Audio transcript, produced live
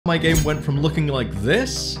My game went from looking like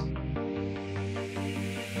this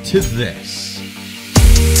to this.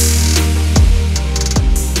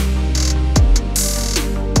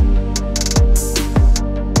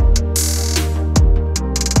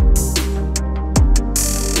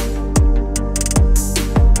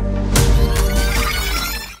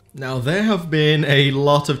 Now there have been a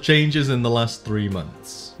lot of changes in the last 3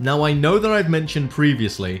 months. Now I know that I've mentioned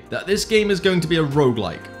previously that this game is going to be a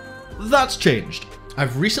roguelike. That's changed.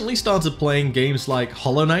 I've recently started playing games like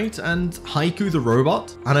Hollow Knight and Haiku the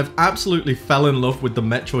Robot, and I've absolutely fell in love with the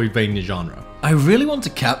Metroidvania genre. I really want to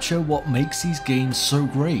capture what makes these games so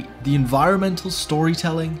great, the environmental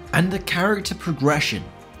storytelling and the character progression.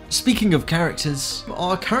 Speaking of characters,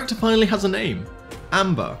 our character finally has a name,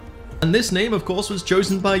 Amber. And this name, of course, was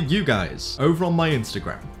chosen by you guys over on my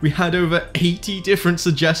Instagram. We had over 80 different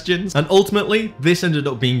suggestions, and ultimately, this ended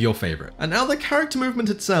up being your favorite. And now the character movement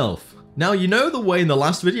itself. Now, you know the way in the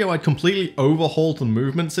last video I completely overhauled the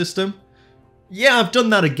movement system? Yeah, I've done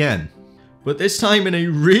that again. But this time in a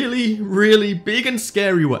really, really big and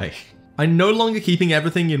scary way. I'm no longer keeping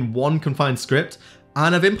everything in one confined script,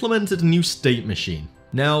 and I've implemented a new state machine.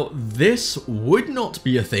 Now, this would not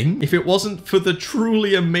be a thing if it wasn't for the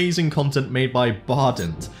truly amazing content made by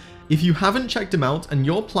Bardent. If you haven't checked him out and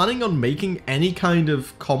you're planning on making any kind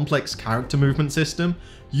of complex character movement system,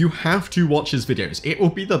 you have to watch his videos. It will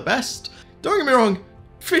be the best. Don't get me wrong,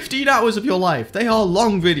 15 hours of your life. They are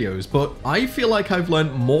long videos, but I feel like I've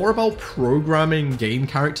learned more about programming game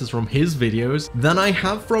characters from his videos than I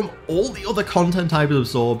have from all the other content I've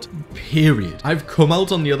absorbed, period. I've come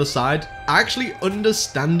out on the other side actually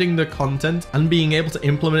understanding the content and being able to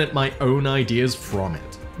implement my own ideas from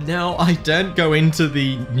it. Now, I daren't go into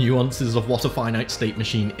the nuances of what a finite state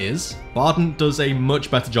machine is. Bardent does a much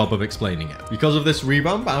better job of explaining it. Because of this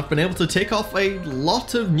revamp, I've been able to tick off a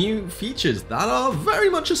lot of new features that are very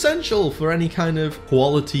much essential for any kind of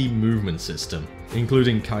quality movement system,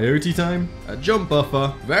 including coyote time, a jump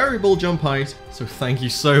buffer, variable jump height. So thank you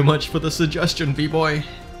so much for the suggestion, V-Boy.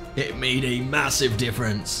 It made a massive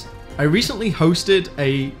difference. I recently hosted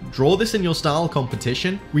a Draw This in Your Style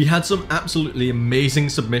competition. We had some absolutely amazing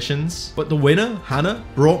submissions, but the winner, Hannah,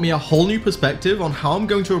 brought me a whole new perspective on how I'm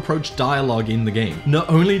going to approach dialogue in the game. Not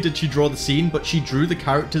only did she draw the scene, but she drew the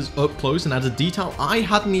characters up close and added detail I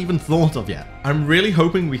hadn't even thought of yet. I'm really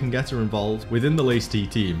hoping we can get her involved within the Lacey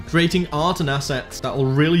team, creating art and assets that will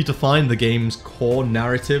really define the game's core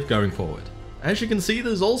narrative going forward. As you can see,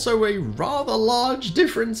 there's also a rather large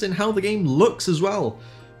difference in how the game looks as well.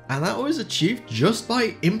 And that was achieved just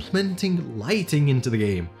by implementing lighting into the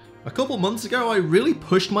game. A couple months ago, I really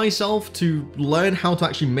pushed myself to learn how to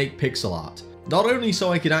actually make pixel art. Not only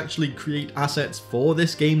so I could actually create assets for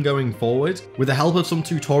this game going forward, with the help of some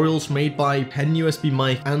tutorials made by Pen USB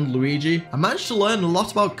Mike and Luigi, I managed to learn a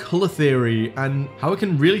lot about color theory and how it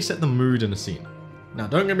can really set the mood in a scene. Now,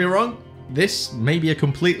 don't get me wrong, this may be a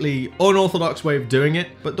completely unorthodox way of doing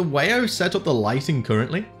it, but the way I've set up the lighting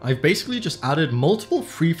currently, I've basically just added multiple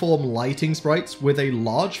freeform lighting sprites with a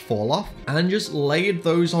large falloff and just layered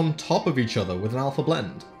those on top of each other with an alpha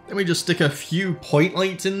blend. Then we just stick a few point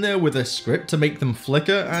lights in there with a script to make them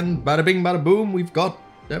flicker, and bada bing bada boom, we've got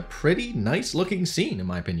a pretty nice looking scene in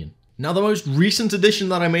my opinion. Now, the most recent addition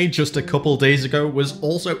that I made just a couple days ago was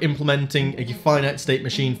also implementing a finite state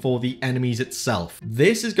machine for the enemies itself.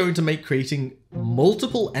 This is going to make creating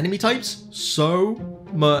multiple enemy types so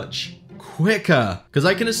much quicker, because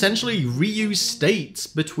I can essentially reuse states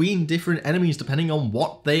between different enemies depending on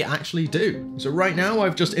what they actually do. So right now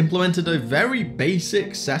I've just implemented a very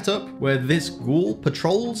basic setup where this ghoul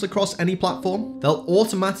patrols across any platform. They'll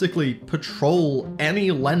automatically patrol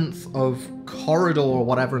any length of corridor or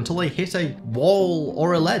whatever until they hit a wall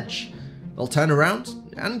or a ledge. They'll turn around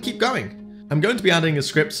and keep going. I'm going to be adding a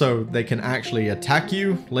script so they can actually attack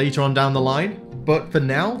you later on down the line, but for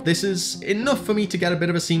now, this is enough for me to get a bit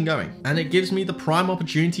of a scene going, and it gives me the prime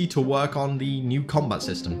opportunity to work on the new combat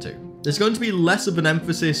system too. There's going to be less of an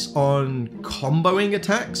emphasis on comboing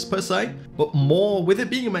attacks per se, but more, with it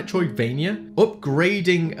being a Metroidvania,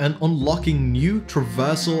 upgrading and unlocking new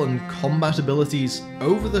traversal and combat abilities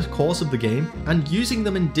over the course of the game, and using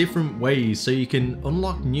them in different ways so you can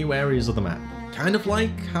unlock new areas of the map. Kind of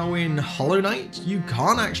like how in Hollow Knight, you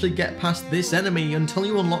can't actually get past this enemy until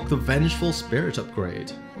you unlock the Vengeful Spirit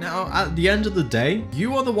upgrade. Now, at the end of the day,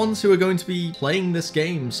 you are the ones who are going to be playing this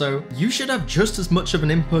game, so you should have just as much of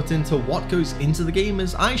an input into what goes into the game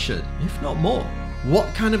as I should, if not more. What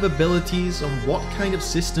kind of abilities and what kind of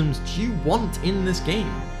systems do you want in this game?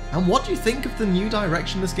 And what do you think of the new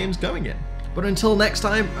direction this game's going in? But until next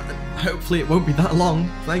time, hopefully it won't be that long,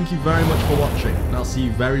 thank you very much for watching, and I'll see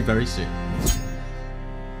you very, very soon.